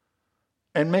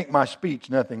and make my speech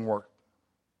nothing worth?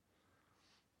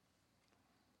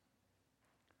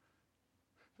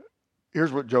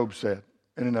 Here's what Job said.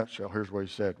 In a nutshell, here's what he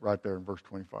said right there in verse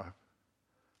 25.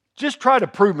 Just try to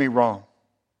prove me wrong.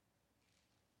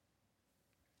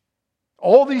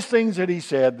 All these things that he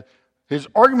said, his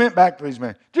argument back to these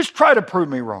men, just try to prove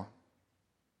me wrong.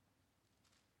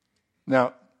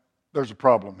 Now, there's a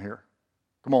problem here.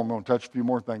 Come on, I'm going to touch a few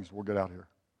more things. We'll get out of here.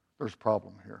 There's a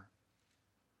problem here.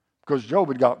 Because Job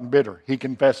had gotten bitter. He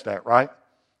confessed that, right?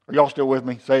 Are y'all still with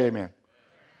me? Say amen.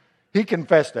 He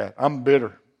confessed that. I'm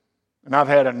bitter. And I've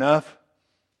had enough.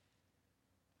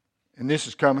 And this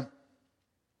is coming.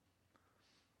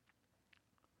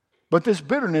 But this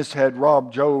bitterness had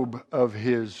robbed Job of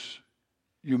his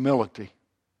humility.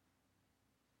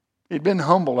 He'd been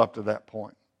humble up to that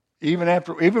point.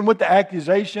 Even with the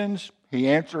accusations, he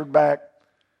answered back.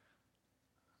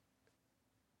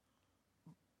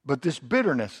 But this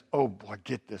bitterness, oh boy,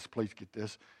 get this, please get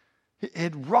this. It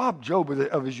had robbed Job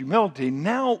of his humility.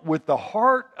 Now, with the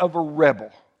heart of a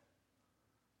rebel,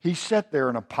 he sat there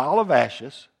in a pile of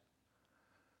ashes,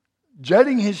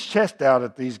 jutting his chest out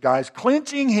at these guys,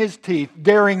 clenching his teeth,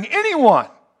 daring anyone,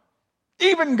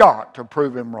 even God, to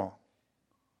prove him wrong.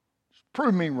 Just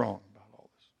prove me wrong about all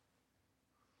this.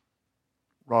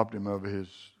 Robbed him of his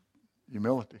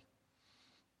humility.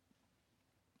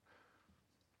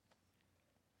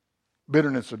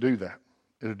 Bitterness will do that.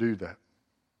 It'll do that.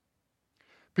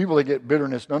 People that get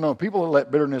bitterness, no, people that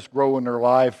let bitterness grow in their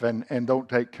life and don't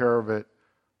take care of it,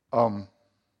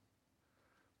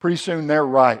 pretty soon they're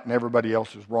right and everybody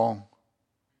else is wrong.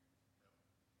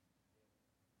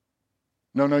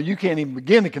 No, you can't even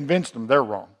begin to convince them they're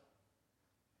wrong.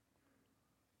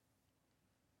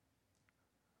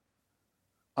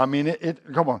 I mean,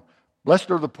 come on. Blessed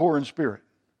are the poor in spirit,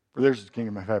 for theirs is the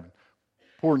kingdom of heaven.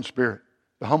 Poor in spirit,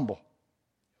 the humble.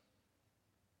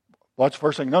 What's the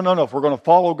first thing? No. If we're going to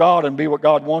follow God and be what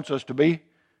God wants us to be,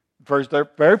 the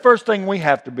very first thing we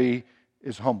have to be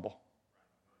is humble.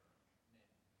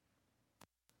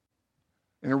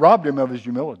 And it robbed him of his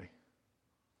humility,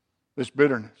 this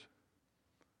bitterness.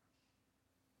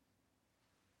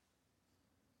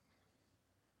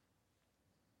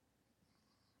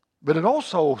 But it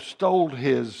also stole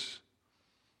his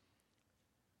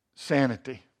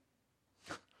sanity.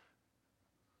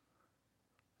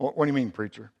 What do you mean,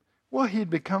 preacher? Well, he'd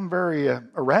become very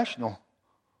irrational.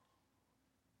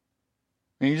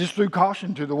 And he just threw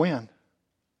caution to the wind.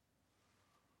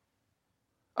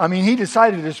 I mean, he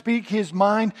decided to speak his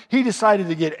mind. He decided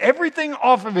to get everything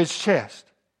off of his chest.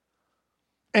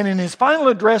 And in his final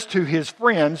address to his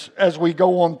friends, as we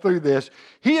go on through this,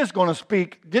 he is going to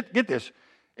speak, get this,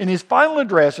 in his final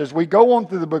address, as we go on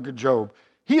through the book of Job,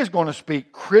 he is going to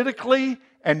speak critically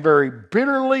and very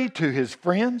bitterly to his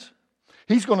friends.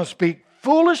 He's going to speak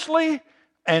foolishly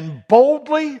and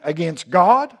boldly against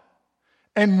God.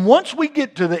 And once we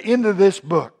get to the end of this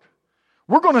book,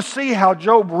 we're going to see how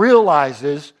Job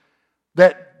realizes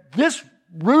that this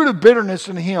root of bitterness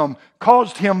in him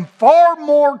caused him far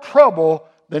more trouble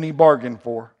than he bargained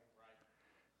for.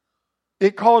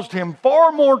 It caused him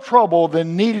far more trouble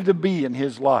than needed to be in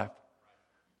his life.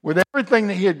 With everything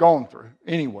that he had gone through.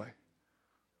 Anyway.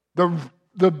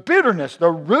 The bitterness,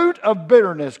 the root of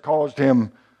bitterness caused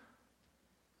him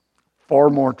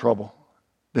far more trouble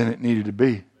than it needed to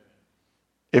be.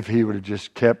 If he would have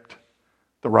just kept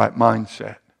the right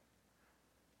mindset.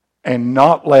 And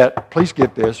not let, please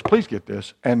get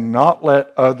this, and not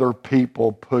let other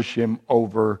people push him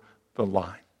over the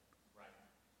line.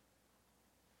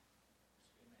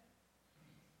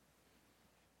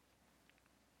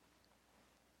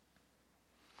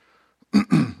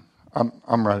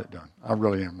 I'm right at done. I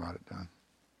really am right at done.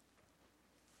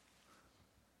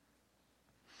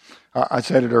 I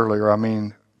said it earlier. I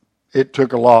mean, it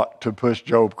took a lot to push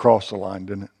Job across the line,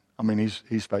 didn't it? I mean,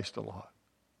 he's faced a lot.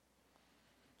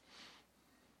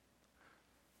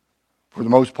 For the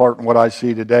most part, in what I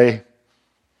see today,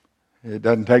 it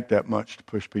doesn't take that much to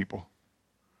push people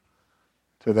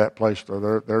to that place.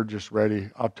 They're just ready.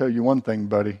 I'll tell you one thing,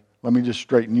 buddy. Let me just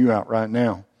straighten you out right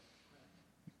now.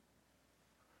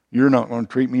 You're not going to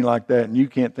treat me like that, and you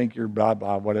can't think you're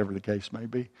blah-blah, whatever the case may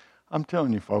be. I'm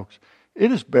telling you, folks,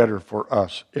 it is better for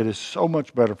us. It is so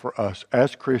much better for us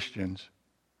as Christians.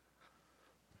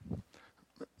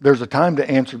 There's a time to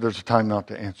answer, there's a time not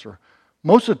to answer.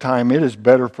 Most of the time, it is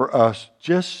better for us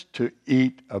just to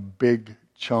eat a big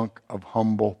chunk of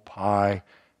humble pie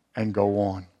and go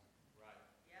on.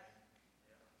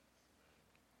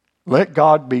 Let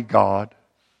God be God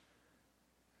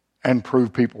and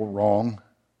prove people wrong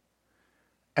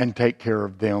and take care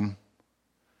of them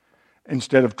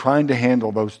instead of trying to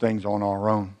handle those things on our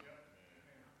own.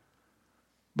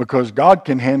 Because God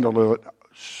can handle it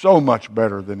so much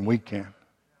better than we can.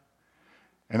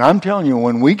 And I'm telling you,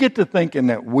 when we get to thinking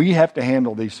that we have to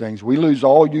handle these things, we lose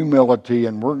all humility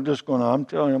and we're just going to, I'm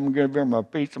telling you, I'm going to give them a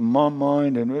piece of my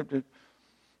mind. And,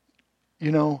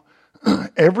 you know,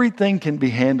 everything can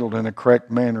be handled in a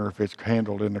correct manner if it's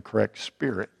handled in the correct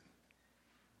spirit.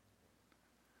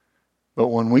 But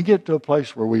when we get to a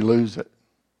place where we lose it,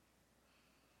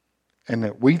 and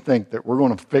that we think that we're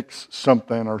going to fix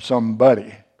something or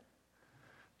somebody,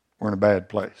 we're in a bad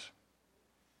place.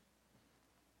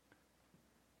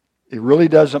 It really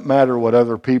doesn't matter what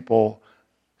other people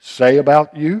say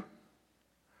about you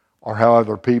or how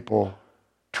other people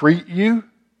treat you.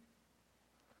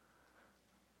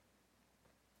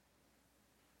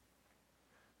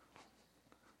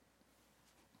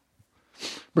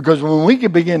 Because when we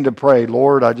can begin to pray,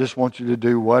 Lord, I just want you to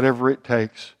do whatever it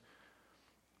takes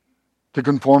to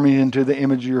conform me into the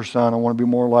image of your Son. I want to be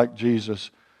more like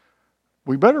Jesus.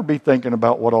 We better be thinking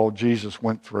about what all Jesus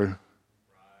went through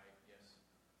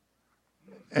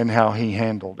and how he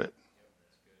handled it.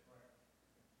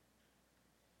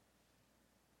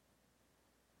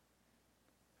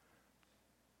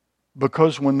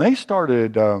 Because when they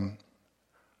started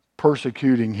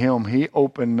persecuting him, he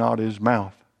opened not his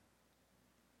mouth.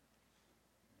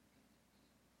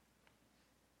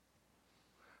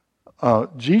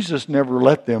 Jesus never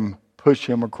let them push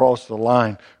him across the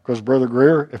line. Because Brother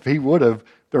Greer, if he would have,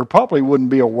 there probably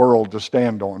wouldn't be a world to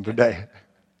stand on today.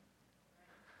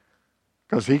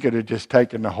 Because he could have just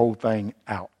taken the whole thing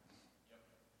out.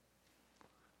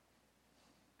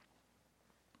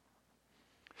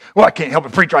 Well, I can't help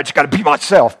it, preacher. I just got to be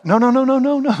myself.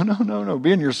 No.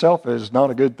 Being yourself is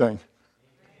not a good thing.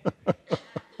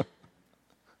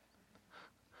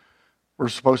 We're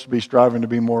supposed to be striving to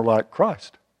be more like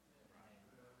Christ.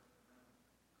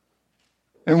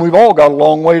 And we've all got a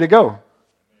long way to go.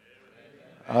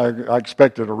 I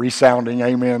expected a resounding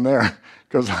amen there,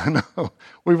 because I know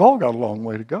we've all got a long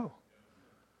way to go.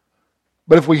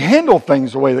 But if we handle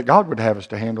things the way that God would have us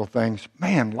to handle things,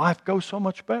 man, life goes so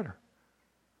much better.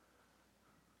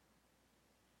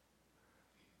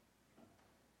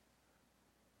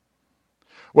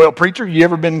 Well, preacher, you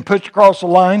ever been pushed across the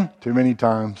line? Too many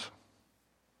times.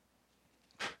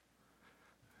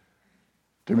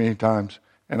 Too many times.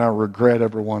 And I regret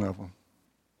every one of them.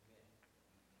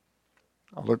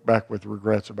 I look back with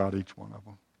regrets about each one of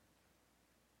them.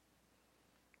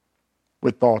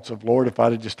 With thoughts of, Lord, if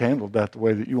I'd have just handled that the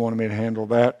way that you wanted me to handle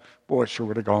that, boy, it sure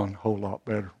would have gone a whole lot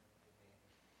better.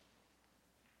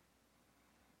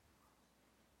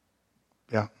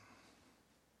 Yeah.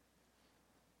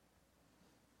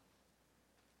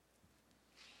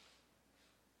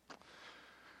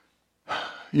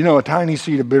 You know, a tiny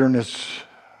seed of bitterness,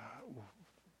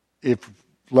 if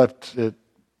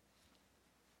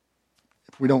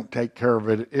we don't take care of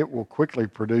it, it will quickly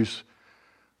produce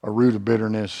a root of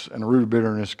bitterness, and a root of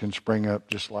bitterness can spring up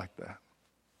just like that.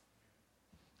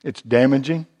 It's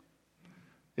damaging.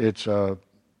 It's a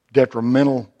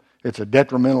detrimental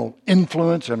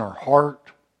influence in our heart.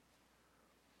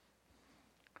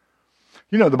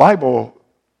 You know, the Bible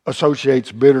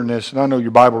associates bitterness, and I know your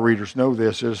Bible readers know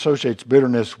this, it associates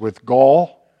bitterness with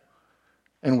gall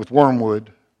and with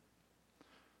wormwood.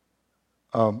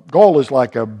 Gall is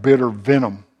like a bitter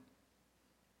venom.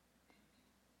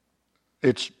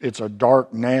 It's a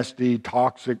dark, nasty,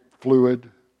 toxic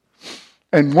fluid.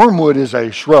 And wormwood is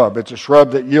a shrub. It's a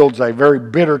shrub that yields a very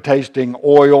bitter-tasting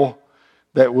oil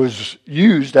that was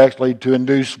used actually to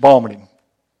induce vomiting.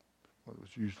 What it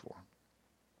was used for.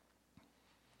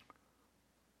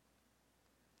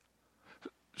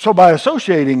 So by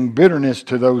associating bitterness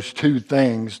to those two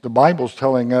things, the Bible's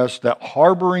telling us that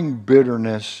harboring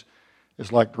bitterness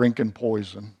is like drinking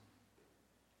poison.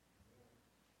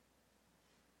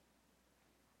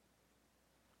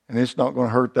 And it's not going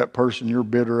to hurt that person you're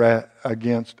bitter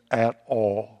against at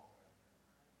all.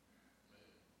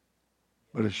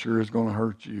 But it sure is going to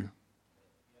hurt you.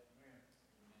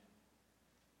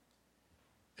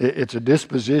 It's a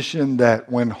disposition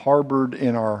that when harbored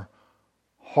in our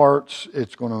hearts,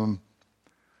 it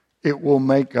will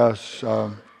make us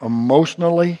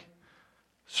emotionally,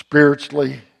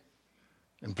 spiritually,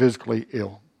 and physically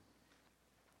ill.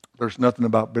 There's nothing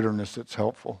about bitterness that's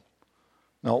helpful.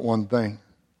 Not one thing.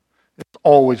 It's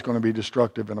always going to be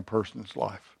destructive in a person's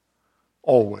life.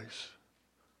 Always.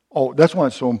 Oh, that's why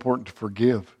it's so important to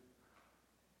forgive.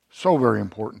 So very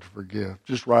important to forgive.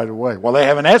 Just right away. Well, they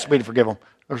haven't asked me to forgive them.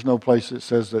 There's no place that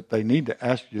says that they need to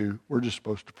ask you. We're just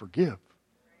supposed to forgive.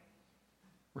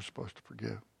 We're supposed to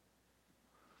forgive.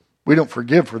 We don't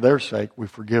forgive for their sake. We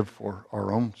forgive for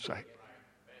our own sake.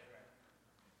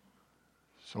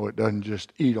 So it doesn't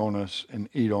just eat on us and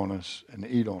eat on us and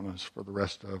eat on us for the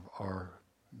rest of our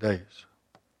days.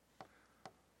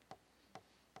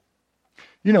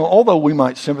 You know, although we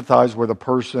might sympathize with a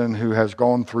person who has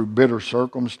gone through bitter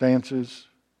circumstances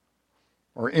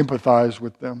or empathize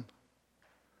with them,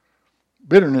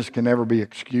 bitterness can never be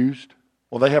excused.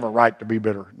 Well, they have a right to be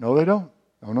bitter. No, they don't.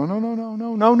 No,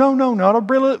 not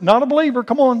a believer.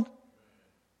 Come on.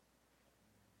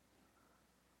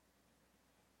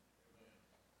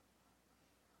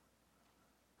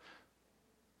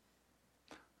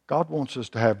 God wants us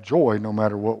to have joy no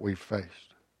matter what we've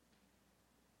faced.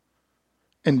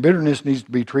 And bitterness needs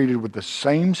to be treated with the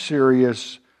same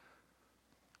seriousness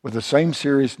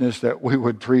that we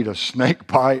would treat a snake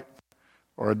bite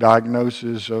or a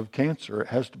diagnosis of cancer. It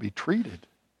has to be treated.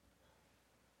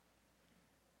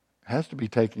 It has to be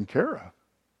taken care of.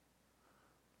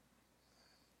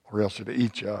 Or else it'll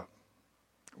eat you up.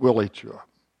 Will eat you up.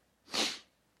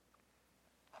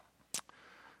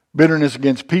 Bitterness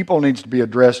against people needs to be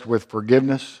addressed with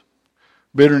forgiveness.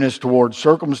 Bitterness towards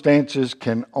circumstances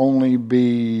can only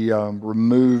be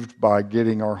removed by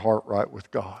getting our heart right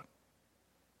with God.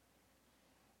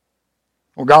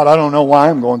 Well, God, I don't know why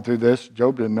I'm going through this.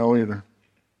 Job didn't know either.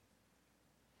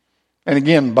 And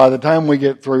again, by the time we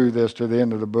get through this to the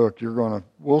end of the book,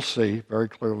 we'll see very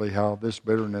clearly how this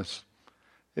bitterness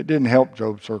It didn't help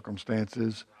Job's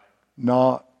circumstances.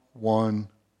 Not one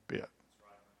bit.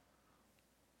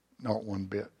 Not one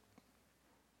bit.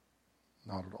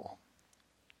 Not at all.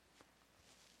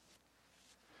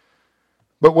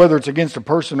 But whether it's against a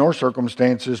person or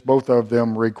circumstances, both of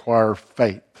them require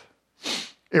faith.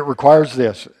 It requires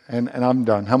this, and I'm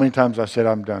done. How many times I said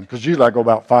I'm done? Because usually I go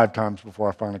about 5 times before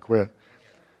I finally quit.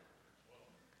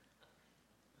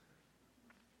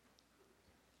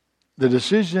 The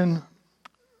decision,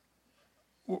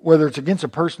 whether it's against a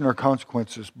person or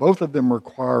consequences, both of them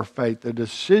require faith. The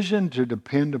decision to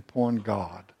depend upon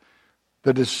God.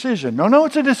 The decision,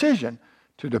 it's a decision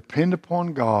to depend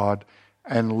upon God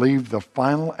and leave the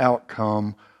final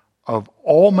outcome of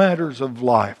all matters of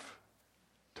life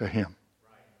to Him.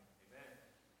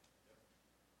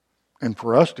 And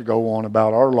for us to go on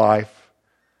about our life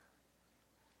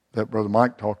that Brother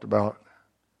Mike talked about,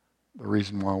 the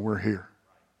reason why we're here.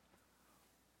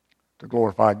 To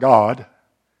glorify God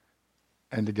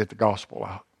and to get the gospel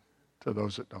out to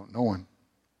those that don't know Him.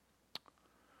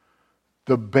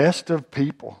 The best of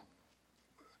people.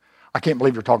 I can't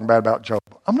believe you're talking bad about Job.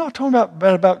 I'm not talking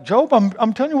bad about Job.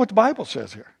 I'm telling you what the Bible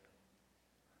says here.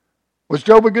 Was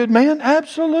Job a good man?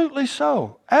 Absolutely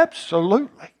so.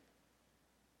 Absolutely.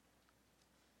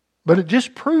 But it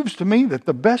just proves to me that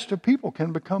the best of people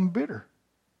can become bitter.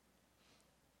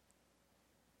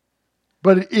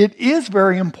 But it is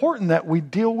very important that we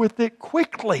deal with it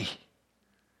quickly.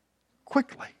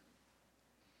 Quickly.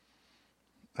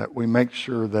 That we make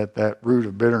sure that that root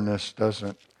of bitterness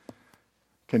doesn't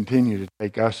continue to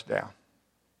take us down.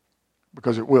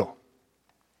 Because it will.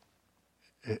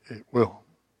 It will.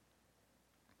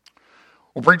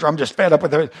 Well, preacher, I'm just fed up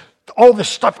with all this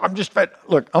stuff.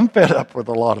 Look, I'm fed up with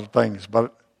a lot of things,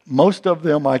 but most of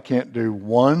them I can't do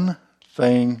one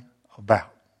thing about.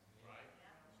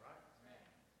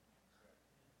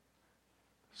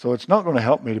 So it's not going to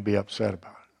help me to be upset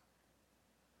about it.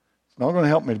 It's not going to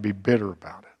help me to be bitter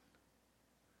about it.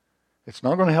 It's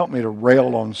not going to help me to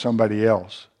rail on somebody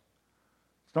else.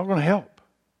 It's not going to help.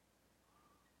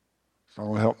 It's not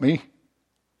going to help me.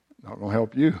 It's not going to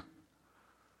help you.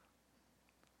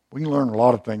 We can learn a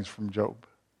lot of things from Job.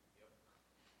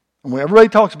 And everybody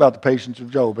talks about the patience of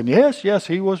Job. And yes,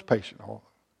 he was patient.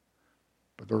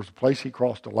 But there was a place he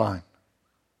crossed a line.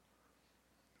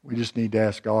 We just need to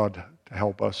ask God to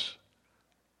help us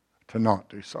to not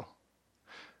do so.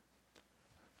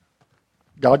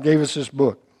 God gave us this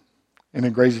book. In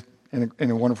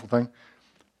a wonderful thing.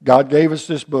 God gave us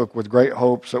this book with great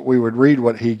hopes that we would read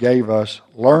what He gave us,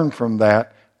 learn from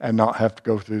that, and not have to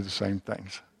go through the same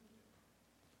things.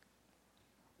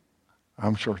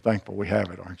 I'm sure thankful we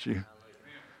have it, aren't you?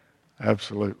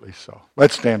 Absolutely so.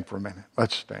 Let's stand for a minute.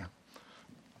 Let's stand.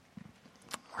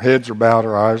 Our heads are bowed,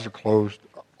 our eyes are closed,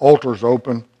 altar's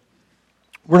open.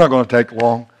 We're not going to take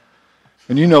long.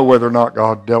 And you know whether or not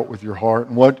God dealt with your heart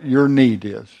and what your need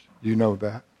is. You know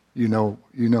that. You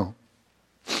know.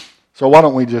 So why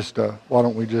don't we just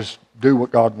do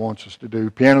what God wants us to do?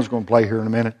 Piano's going to play here in a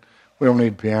minute. We don't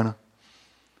need piano.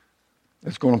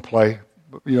 It's going to play,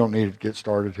 but you don't need it to get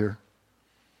started here.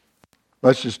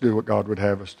 Let's just do what God would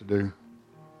have us to do.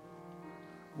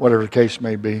 Whatever the case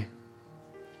may be.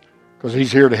 Because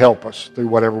He's here to help us through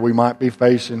whatever we might be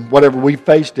facing. Whatever we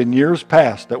faced in years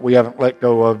past that we haven't let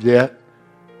go of yet.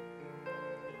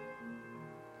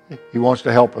 He wants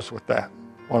to help us with that.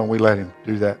 Why don't we let Him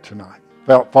do that tonight?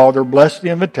 Father, bless the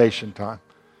invitation time.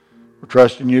 We're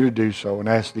trusting You to do so and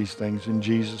ask these things in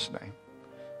Jesus' name.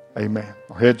 Amen.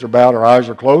 Our heads are bowed, our eyes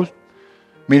are closed.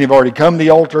 Many have already come to the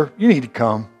altar. You need to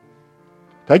come.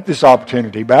 Take this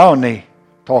opportunity. Bow a knee.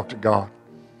 Talk to God.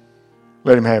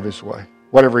 Let Him have His way.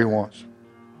 Whatever He wants.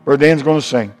 Brother Dan's going to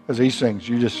sing. As he sings,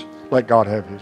 you just let God have His